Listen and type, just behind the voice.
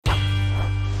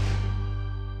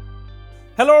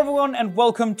Hello everyone and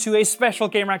welcome to a special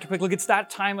Game Reactor Quick Look. It's that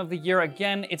time of the year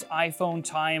again. It's iPhone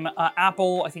time.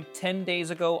 Apple, I think 10 days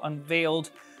ago,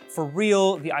 unveiled for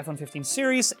real the iPhone 15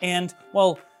 series. And,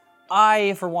 well,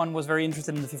 I, for one, was very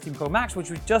interested in the 15 Pro Max,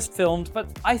 which we just filmed, but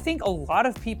I think a lot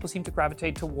of people seem to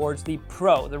gravitate towards the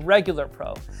Pro, the regular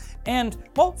Pro. And,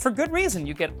 well, for good reason.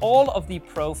 You get all of the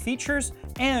Pro features,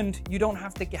 and you don't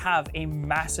have to have a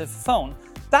massive phone.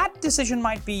 That decision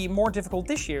might be more difficult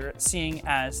this year, seeing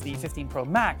as the 15 Pro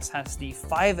Max has the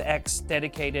 5x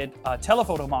dedicated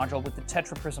telephoto module with the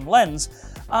tetraprism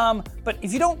lens. But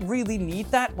if you don't really need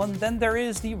that, well, then there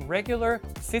is the regular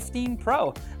 15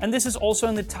 Pro. And this is also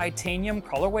in the titanium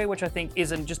colorway, which I think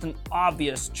isn't just an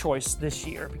obvious choice this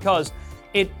year, because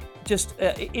it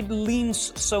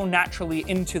leans so naturally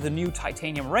into the new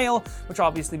titanium rail, which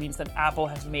obviously means that Apple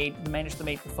has managed to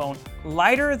make the phone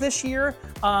lighter this year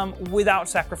without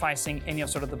sacrificing any of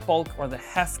sort of the bulk or the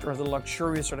heft or the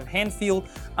luxurious sort of hand feel.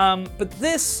 But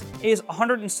this is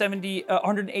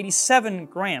 187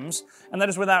 grams, and that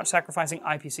is without sacrificing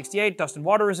IP68, dust and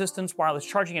water resistance, wireless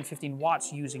charging at 15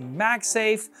 watts using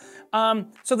MagSafe.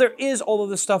 So there is all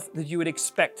of the stuff that you would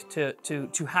expect to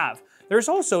have. There's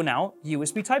also now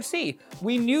USB Type-C.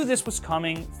 We knew this was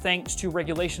coming thanks to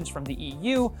regulations from the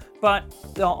EU, but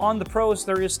on the Pros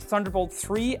there is Thunderbolt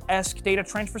 3-esque data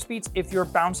transfer speeds if you're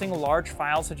bouncing large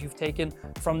files that you've taken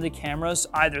from the cameras,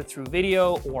 either through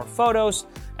video or photos,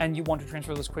 and you want to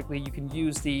transfer those quickly. You can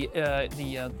use the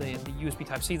USB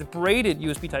Type-C, the braided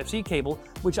USB Type-C cable,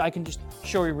 which I can just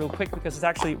show you real quick because it's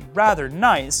actually rather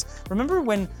nice. Remember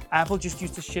when Apple just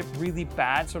used to ship really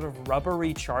bad sort of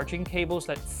rubbery charging cables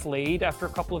that flayed after a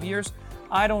couple of years?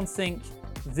 I don't think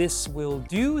this will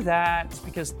do that,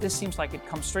 because this seems like it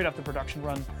comes straight off the production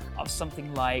run of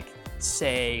something like,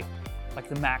 say, like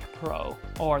the Mac Pro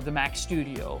or the Mac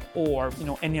Studio, or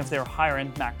any of their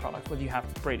higher-end Mac products where you have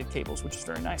braided cables, which is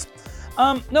very nice.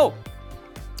 No,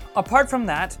 apart from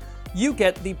that, you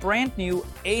get the brand new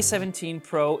A17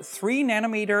 Pro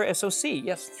 3nm SoC.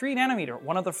 Yes, 3nm,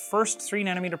 one of the first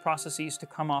 3nm processes to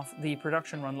come off the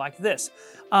production run like this.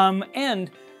 And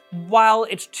while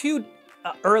it's too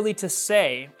early to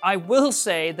say, I will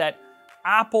say that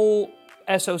Apple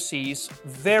SoCs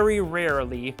very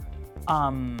rarely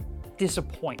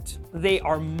disappoint. They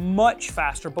are much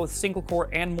faster, both single-core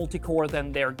and multi-core,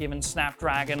 than their given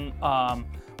Snapdragon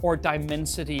or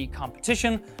Dimensity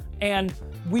competition. And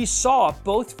we saw,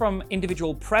 both from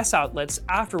individual press outlets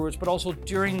afterwards, but also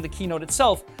during the keynote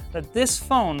itself, that this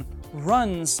phone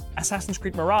runs Assassin's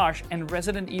Creed Mirage and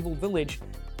Resident Evil Village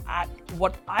at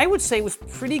what I would say was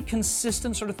pretty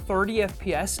consistent sort of 30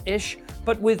 FPS-ish,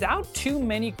 but without too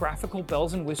many graphical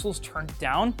bells and whistles turned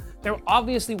down. There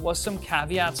obviously was some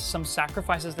caveats, some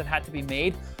sacrifices that had to be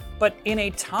made, but in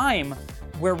a time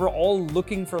where we're all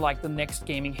looking for like the next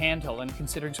gaming handheld and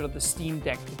considering sort of the Steam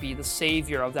Deck to be the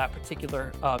savior of that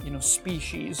particular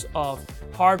species of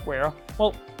hardware,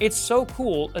 well, it's so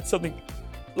cool that something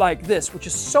like this, which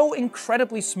is so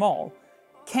incredibly small,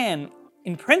 can,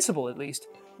 in principle at least,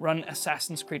 run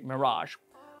Assassin's Creed Mirage.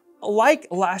 Like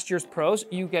last year's Pros,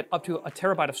 you get up to a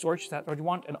terabyte of storage, that's what you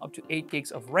want, and up to 8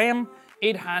 gigs of RAM.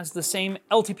 It has the same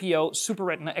LTPO Super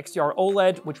Retina XDR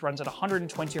OLED, which runs at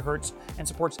 120 Hz and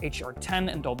supports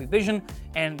HDR10 and Dolby Vision.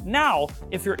 And now,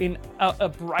 if you're in a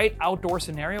bright outdoor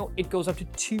scenario, it goes up to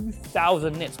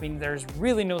 2000 nits, meaning there's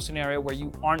really no scenario where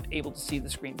you aren't able to see the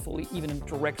screen fully, even in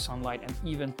direct sunlight and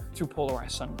even through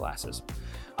polarized sunglasses.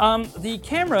 The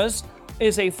cameras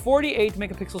is a 48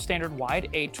 megapixel standard wide,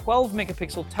 a 12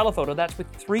 megapixel telephoto, that's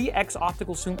with 3x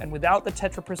optical zoom and without the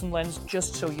tetraprism lens,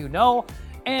 just so you know,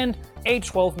 and a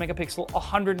 12 megapixel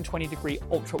 120 degree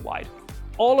ultra wide.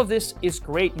 All of this is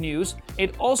great news.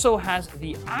 It also has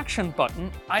the action button.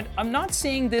 I'm not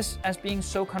seeing this as being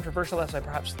so controversial as I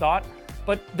perhaps thought,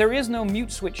 but there is no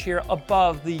mute switch here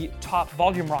above the top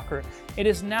volume rocker. It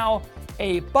is now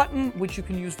a button which you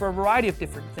can use for a variety of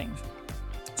different things.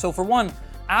 So for one,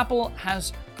 Apple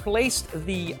has placed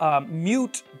the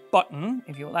mute button,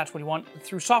 if that's what you want,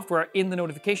 through software in the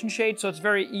notification shade, so it's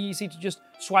very easy to just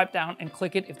swipe down and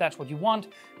click it if that's what you want,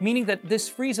 meaning that this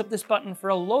frees up this button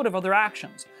for a load of other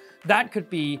actions. That could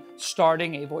be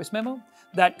starting a voice memo,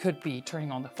 that could be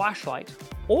turning on the flashlight,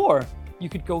 or you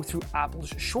could go through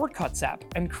Apple's Shortcuts app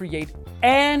and create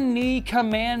any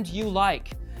command you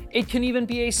like. It can even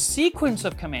be a sequence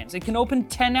of commands. It can open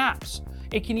 10 apps.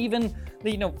 It can even,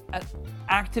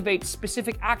 activate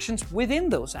specific actions within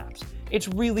those apps. It's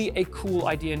really a cool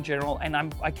idea in general, and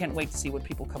I can't wait to see what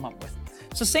people come up with.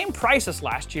 It's the same price as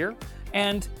last year,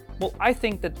 and well, I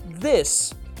think that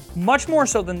this, much more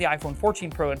so than the iPhone 14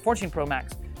 Pro and 14 Pro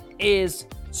Max, is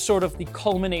sort of the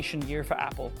culmination year for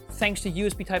Apple. Thanks to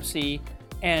USB Type-C,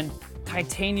 and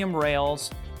titanium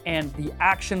rails and the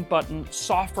action button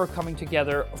software coming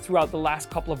together throughout the last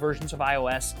couple of versions of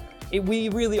iOS, we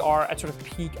really are at sort of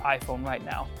peak iPhone right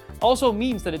now. Also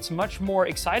means that it's much more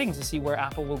exciting to see where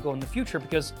Apple will go in the future,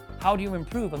 because how do you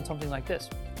improve on something like this?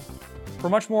 For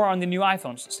much more on the new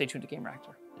iPhones, stay tuned to Game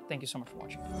Reactor. Thank you so much for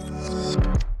watching.